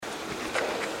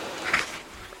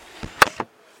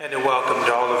And a welcome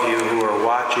to all of you who are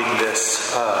watching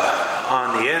this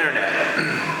on the internet.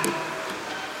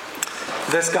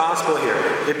 This gospel here,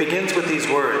 it begins with these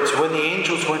words, when the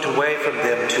angels went away from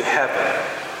them to heaven.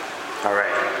 All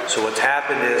right, so what's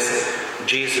happened is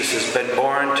Jesus has been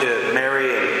born to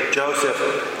Mary and Joseph,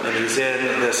 and he's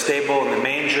in the stable in the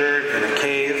manger in a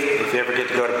cave. If you ever get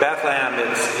to go to Bethlehem,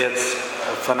 it's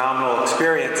a phenomenal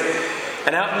experience.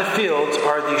 And out in the fields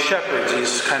are these shepherds,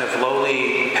 these kind of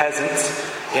lowly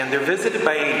peasants, and they're visited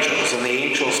by angels, and the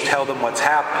angels tell them what's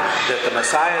happened, that the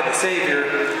Messiah, the Savior,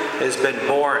 has been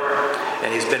born,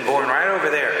 and he's been born right over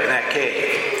there in that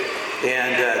cave.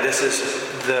 And this is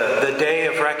the day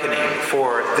of reckoning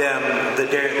for them,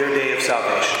 their day of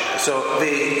salvation. So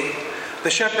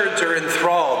the shepherds are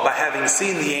enthralled by having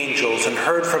seen the angels and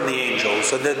heard from the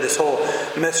angels, and then this whole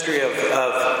mystery of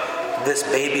this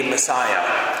baby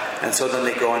Messiah. And so then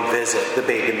they go and visit the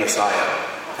baby Messiah.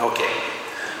 Okay.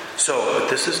 So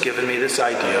this has given me this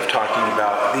idea of talking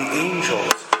about the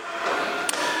angels.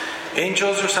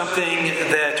 Angels are something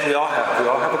that we all have. We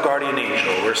all have a guardian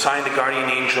angel. We're assigned a guardian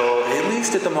angel, at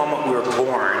least at the moment we were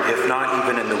born, if not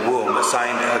even in the womb,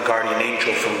 assigned a guardian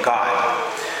angel from God.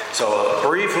 So a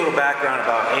brief little background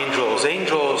about angels.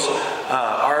 Angels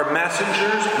are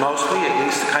messengers, mostly, at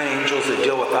least the kind of angels that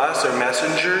deal with us are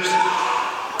messengers.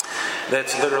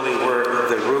 That's literally where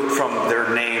the root from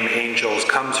their name, angels,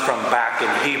 comes from back in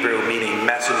Hebrew, meaning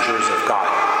messengers of God.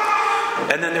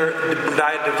 And then they're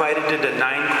divided into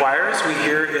 9 choirs we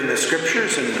hear in the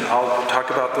scriptures, and I'll talk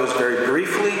about those very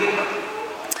briefly.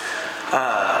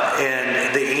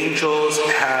 And the angels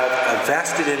have a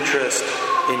vested interest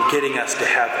in getting us to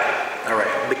heaven. All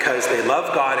right, because they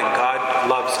love God and God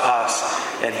loves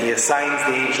us, and He assigns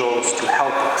the angels to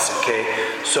help us. Okay,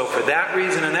 so for that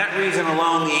reason and that reason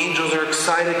alone, the angels are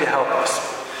excited to help us.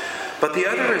 But the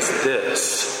other is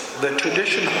this: the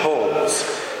tradition holds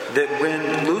that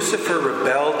when Lucifer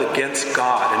rebelled against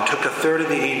God and took a third of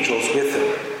the angels with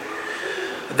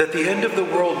him, that the end of the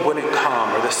world wouldn't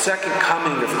come, or the second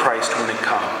coming of Christ wouldn't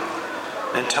come,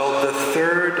 until the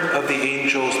third of the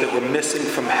angels that were missing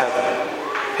from heaven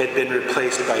had been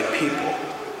replaced by people.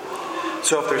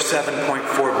 So if there's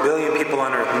 7.4 billion people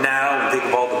on earth now, and think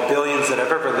of all the billions that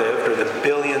have ever lived, or the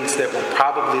billions that will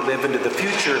probably live into the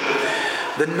future,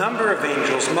 the number of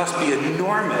angels must be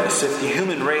enormous if the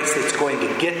human race that's going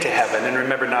to get to heaven, and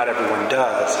remember not everyone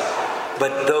does,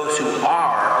 but those who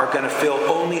are going to fill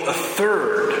only a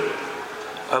third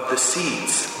of the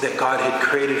seats that God had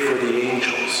created for the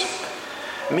angels.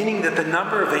 Meaning that the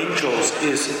number of angels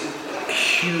is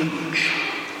huge,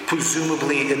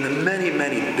 presumably in the many,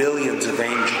 many billions of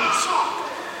angels.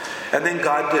 And then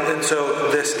God did, and so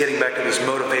this, getting back to this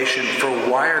motivation for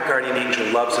why our guardian angel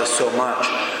loves us so much,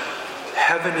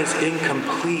 heaven is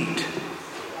incomplete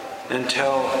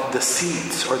until the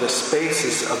seats or the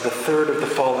spaces of the third of the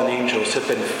fallen angels have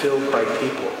been filled by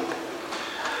people.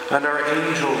 And our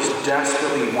angels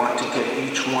desperately want to get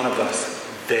each one of us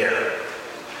there.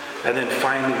 And then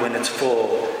finally, when it's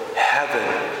full,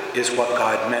 heaven is what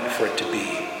God meant for it to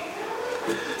be.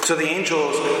 So the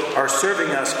angels are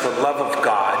serving us for love of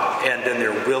God, and then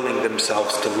they're willing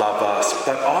themselves to love us.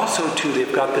 But also, too,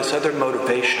 they've got this other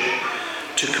motivation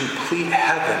to complete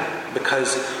heaven,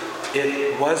 because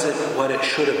it wasn't what it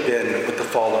should have been with the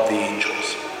fall of the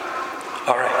angels.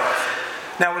 All right.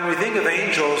 Now, when we think of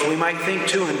angels, we might think,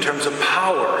 too, in terms of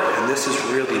power. And this is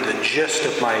really the gist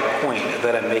of my point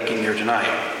that I'm making here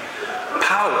tonight.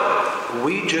 Power,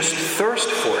 we just thirst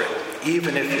for it,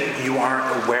 even if you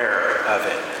aren't aware of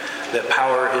it. That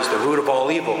power is the root of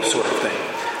all evil, sort of thing.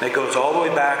 And it goes all the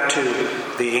way back to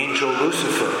the angel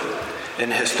Lucifer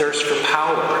and his thirst for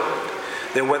power.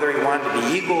 That whether he wanted to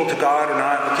be equal to God or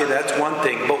not, okay, that's one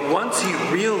thing. But once he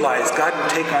realized God can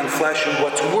take on flesh, and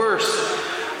what's worse,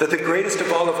 that the greatest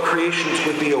of all of creations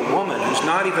would be a woman who's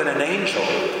not even an angel,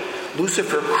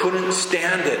 Lucifer couldn't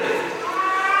stand it.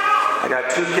 I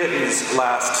got 2 kittens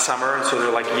last summer, and so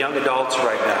they're like young adults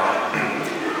right now.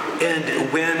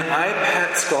 And when I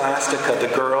pet Scholastica, the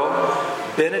girl,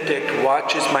 Benedict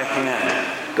watches my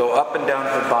hand go up and down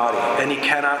her body, and he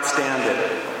cannot stand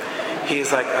it.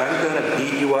 He's like, I'm going to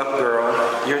beat you up,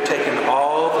 girl. You're taking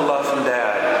all the love from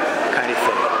Dad, kind of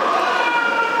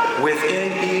thing.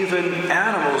 Within even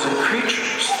animals and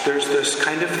creatures, there's this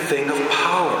kind of thing of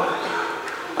power.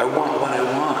 I want what I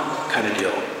want kind of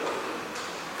deal.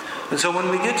 And so when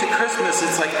we get to Christmas,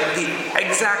 it's like the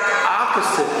exact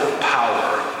opposite of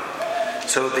power.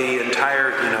 So the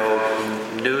entire,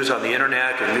 news on the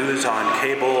internet or news on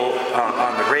cable,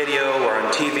 on the radio or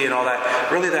on TV and all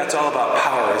that, really that's all about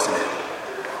power, isn't it?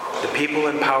 The people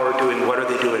in power doing, what are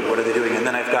they doing? What are they doing? And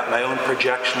then I've got my own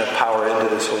projection of power into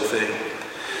this whole thing.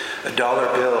 A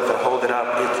dollar bill, if I hold it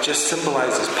up, it just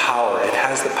symbolizes power. It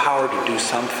has the power to do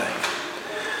something.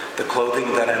 The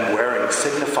clothing that I'm wearing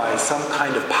signifies some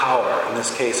kind of power, in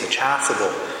this case a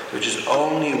chasuble, which is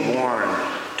only worn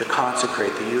to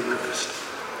consecrate the Eucharist.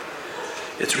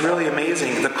 It's really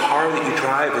amazing. The car that you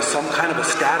drive is some kind of a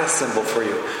status symbol for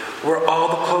you, where all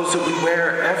the clothes that we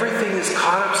wear, everything is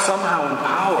caught up somehow in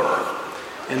power.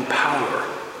 In power.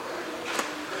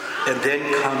 And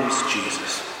then comes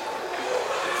Jesus.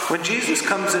 When Jesus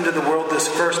comes into the world this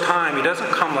first time, he doesn't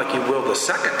come like he will the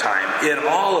second time in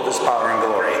all of his power and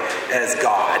glory as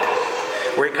God.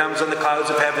 Where he comes on the clouds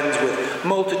of heavens with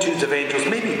multitudes of angels,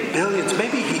 maybe billions,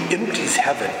 maybe he empties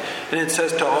heaven. And it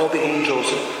says to all the angels,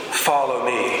 follow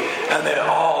me. And they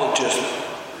all just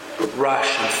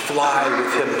rush and fly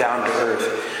with him down to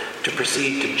earth to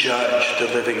proceed to judge the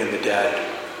living and the dead.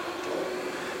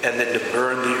 And then to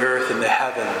burn the earth and the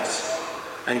heavens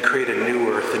and create a new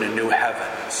earth and a new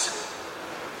heavens.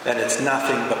 And it's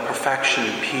nothing but perfection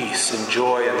and peace and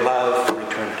joy and love for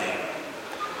eternity.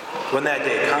 When that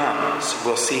day comes,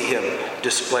 we'll see him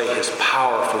display his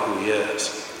power for who he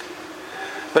is.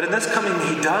 But in this coming,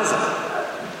 he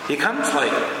doesn't. He comes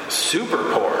like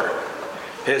super poor.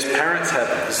 His parents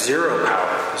have zero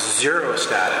power, zero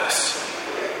status.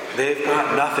 They've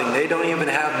got nothing. They don't even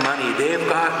have money. They've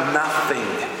got nothing.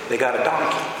 They got a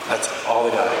donkey. That's all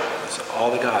they got. That's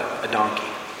all they got, a donkey.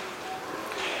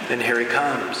 And here he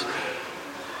comes.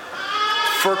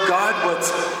 For God,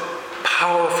 what's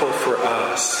powerful for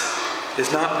us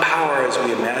is not power as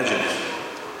we imagine it.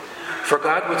 For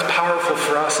God, what's powerful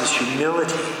for us is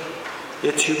humility.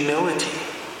 It's humility.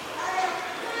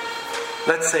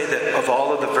 Let's say that of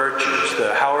all of the virtues,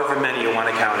 however many you want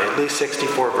to count, at least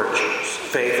 64 virtues.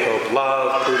 Faith, hope,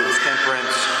 love, prudence,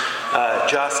 temperance,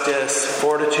 justice,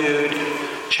 fortitude,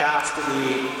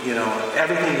 chastity,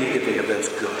 everything you can think of that's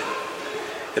good.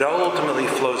 It all ultimately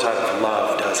flows out of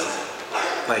love, doesn't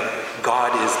it? Like,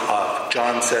 God is love.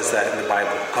 John says that in the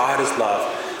Bible. God is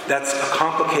love. That's a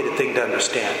complicated thing to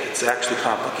understand. It's actually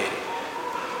complicated.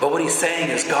 But what he's saying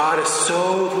is God is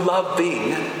so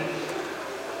loving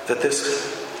that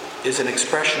this is an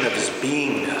expression of his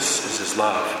beingness, is his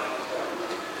love.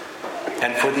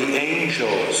 And for the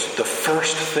angels, the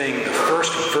first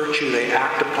virtue they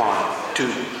act upon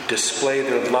to display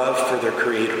their love for their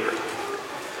Creator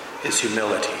is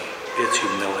humility. It's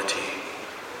humility.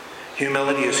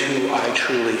 Humility is who I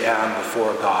truly am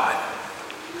before God.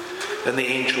 And the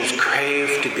angels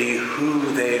crave to be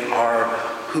who they are,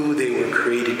 who they were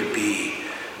created to be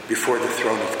before the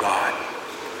throne of God.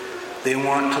 They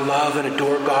want to love and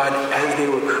adore God as they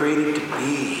were created to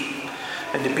be.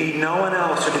 And to be no one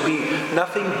else, or to be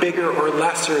nothing bigger or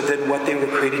lesser than what they were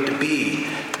created to be,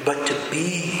 but to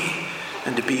be,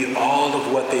 and to be all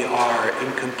of what they are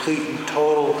in complete and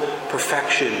total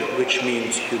perfection, which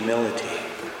means humility.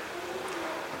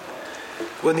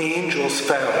 When the angels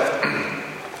fell,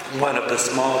 one of the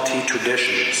small t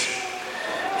traditions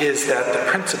is that the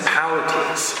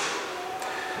principalities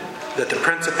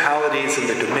and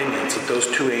the dominions of those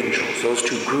two angels, those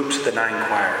two groups of the 9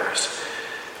 choirs,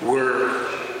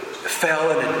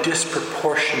 fell in a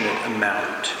disproportionate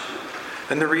amount.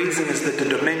 And the reason is that the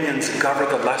dominions govern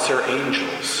the lesser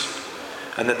angels,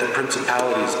 and that the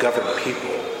principalities govern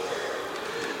people.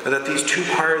 And that these 2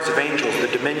 choirs of angels, the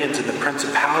dominions and the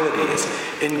principalities,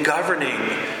 in governing,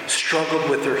 struggled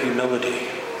with their humility.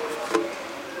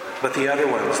 But the other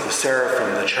ones, the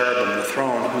seraphim, the cherubim, the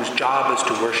throne, whose job is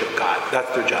to worship God.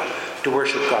 That's their job, to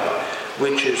worship God,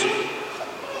 which is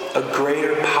a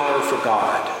greater power for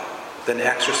God than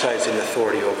exercising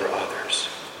authority over others,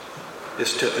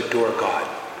 is to adore God.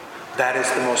 That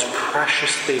is the most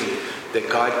precious thing that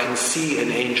God can see an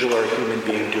angel or a human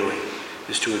being doing,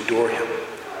 is to adore him.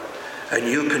 And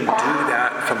you can do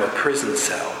that from a prison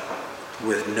cell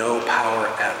with no power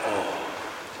at all.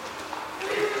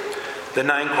 The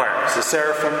 9 choirs, the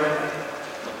seraphim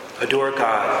adore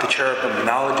God, the cherubim, the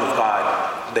knowledge of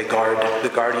God. They guard the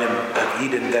guardian of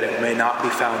Eden that it may not be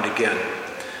found again.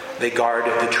 They guard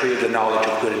the tree of the knowledge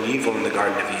of good and evil in the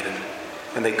Garden of Eden.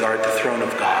 And they guard the throne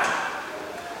of God.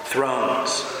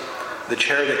 Thrones, the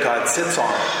chair that God sits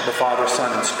on, the Father,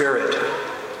 Son, and Spirit,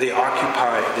 they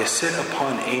sit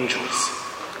upon angels,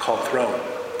 called throne.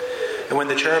 And when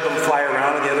the cherubim fly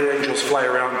around and the other angels fly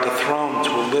around, the thrones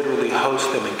will literally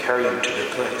host them and carry them to their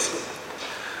place.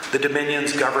 The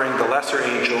dominions governing the lesser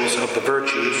angels of the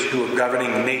virtues, who are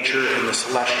governing nature and the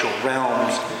celestial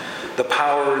realms. The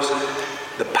powers,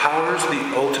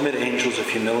 the ultimate angels of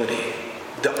humility.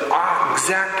 The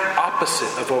exact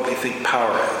opposite of what we think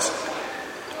power is.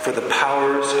 For the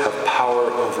powers have power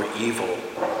over evil.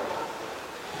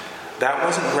 That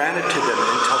wasn't granted to them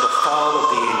until the fall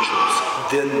of the angels.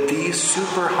 Then these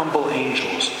super humble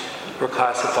angels were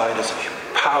classified as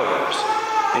powers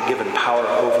and given power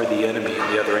over the enemy and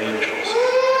the other angels.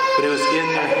 But it was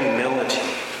in their humility.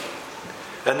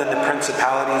 And then the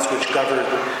principalities which govern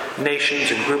nations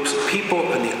and groups of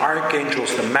people, and the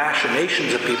archangels, the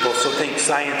machinations of people, so think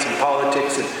science and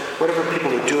politics and whatever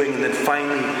people are doing, and then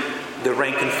finally the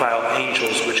rank and file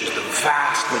angels, which is the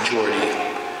vast majority.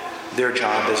 Their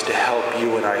job is to help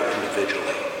you and I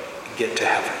individually get to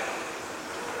heaven.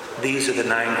 These are the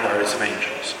 9 choirs of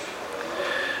angels.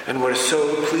 And what is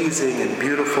so pleasing and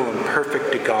beautiful and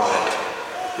perfect to God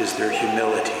is their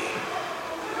humility.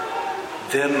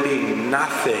 Them being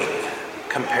nothing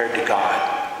compared to God.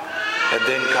 And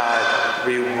then God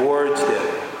rewards them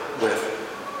with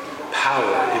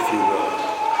power, if you will.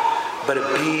 But a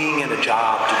being and a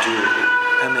job to do.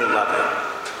 And they love it.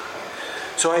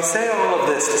 So I say all of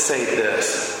this to say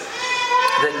this,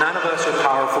 that none of us are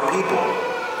powerful people.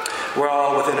 We're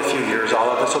all within a few years, all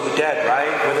of us will be dead,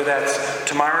 right? Whether that's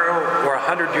tomorrow or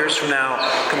 100 years from now,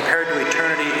 compared to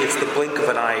eternity, it's the blink of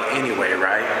an eye anyway,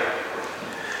 right?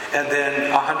 And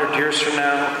then 100 years from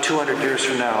now, 200 years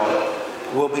from now,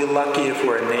 we'll be lucky if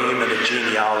we're a name in the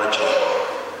genealogy.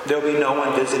 There'll be no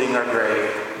one visiting our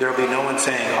grave. There'll be no one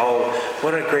saying, oh,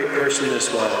 what a great person this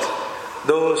was.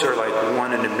 Those are like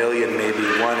 1 in a million, maybe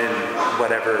 1 in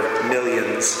whatever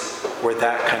millions, where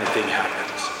that kind of thing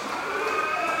happens.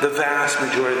 The vast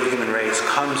majority of the human race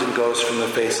comes and goes from the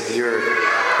face of the earth.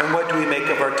 And what do we make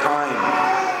of our time?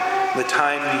 The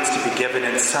time needs to be given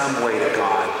in some way to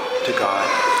God.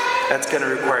 That's going to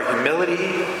require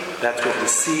humility. That's what we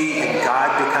see in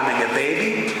God becoming a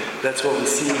baby. That's what we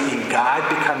see in God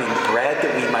becoming bread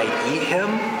that we might eat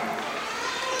him.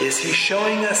 Is he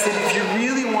showing us that if you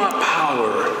really want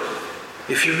power,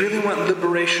 if you really want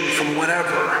liberation from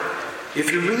whatever,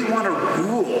 if you really want to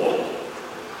rule,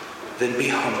 then be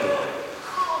humble.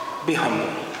 Be humble.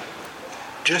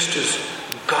 Just as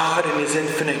God in his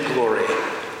infinite glory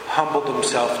humbled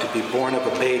himself to be born of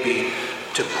a baby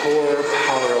to poor,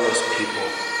 powerless people.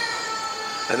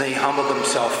 And then he humbled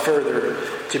himself further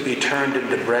to be turned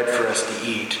into bread for us to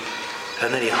eat.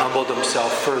 And then he humbled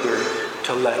himself further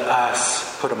to let us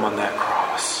put him on that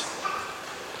cross.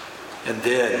 And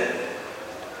then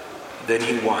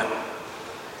he won.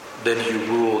 Then he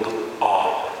ruled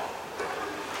all.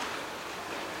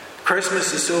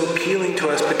 Christmas is so appealing to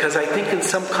us because I think in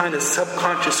some kind of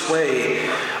subconscious way,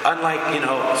 unlike,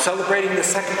 celebrating the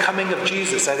second coming of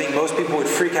Jesus, I think most people would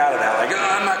freak out at that. Like,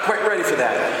 I'm not quite ready for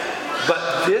that.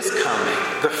 But this coming,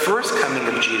 the first coming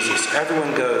of Jesus,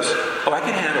 everyone goes, oh, I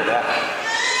can handle that.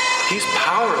 He's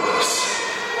powerless.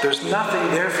 There's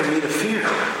nothing there for me to fear.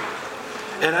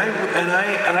 And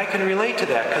I can relate to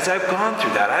that because I've gone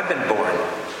through that. I've been born.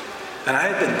 And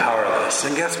I've been powerless.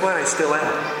 And guess what? I still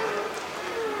am.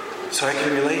 So I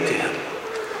can relate to him.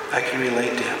 I can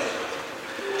relate to him.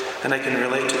 And I can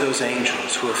relate to those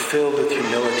angels who are filled with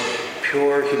humility,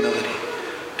 pure humility,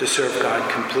 to serve God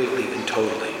completely and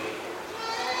totally.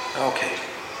 Okay.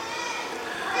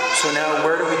 So now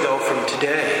where do we go from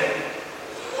today?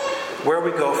 Where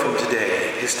we go from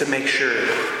today is to make sure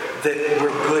that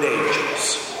we're good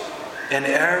angels. And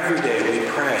every day we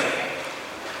pray.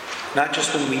 Not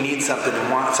just when we need something and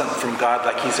want something from God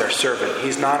like he's our servant.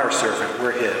 He's not our servant,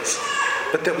 we're his.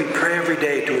 But that we pray every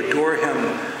day to adore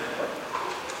him,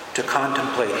 to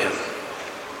contemplate him,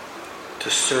 to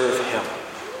serve him.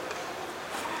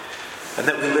 And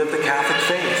that we live the Catholic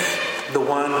faith, the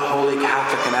one holy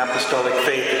Catholic and apostolic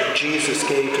faith that Jesus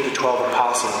gave to the 12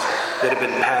 apostles that have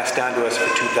been passed down to us for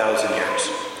 2,000 years.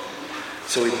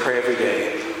 So we pray every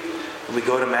day. And we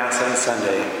go to Mass on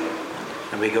Sunday.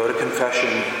 And we go to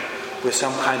confession with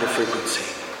some kind of frequency.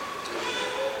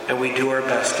 And we do our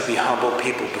best to be humble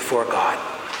people before God.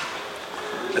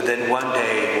 And then one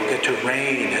day we'll get to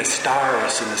reign as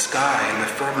stars in the sky, in the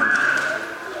firmament.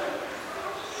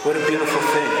 What a beautiful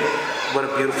thing. What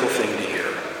a beautiful thing to hear.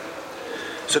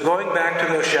 So going back to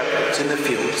those shepherds in the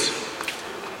fields,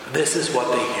 this is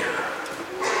what they hear.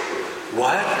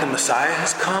 What? The Messiah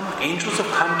has come? Angels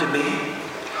have come to me?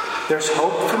 There's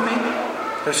hope for me?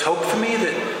 There's hope for me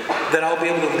that I'll be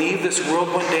able to leave this world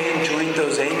one day and join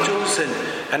those angels,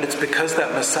 and it's because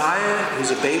that Messiah, who's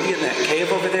a baby in that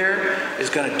cave over there, is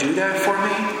going to do that for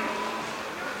me?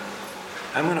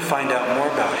 I'm going to find out more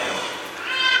about him.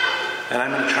 And I'm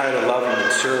going to try to love him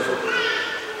and serve him.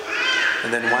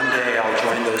 And then one day I'll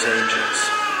join those angels.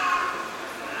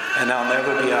 And I'll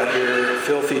never be out here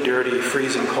filthy, dirty,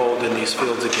 freezing cold in these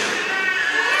fields again.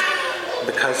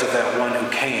 Because of that one who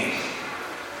came.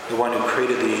 The one who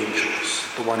created the angels,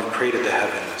 the one who created the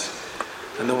heavens,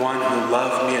 and the one who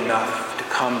loved me enough to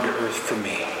come to earth for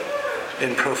me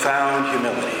in profound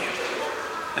humility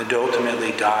and to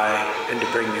ultimately die and to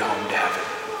bring me home to heaven.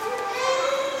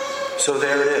 So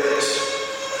there it is.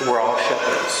 We're all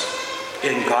shepherds.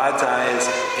 In God's eyes,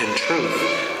 in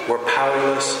truth, we're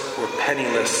powerless, we're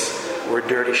penniless, we're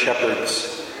dirty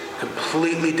shepherds,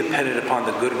 completely dependent upon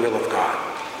the goodwill of God.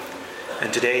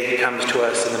 And today he comes to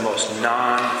us in the most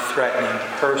non-threatening,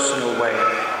 personal way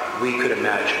we could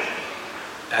imagine,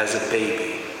 as a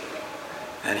baby.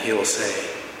 And he'll say,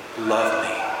 love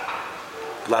me.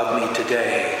 Love me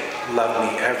today, love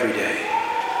me every day,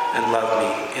 and love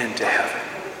me into heaven.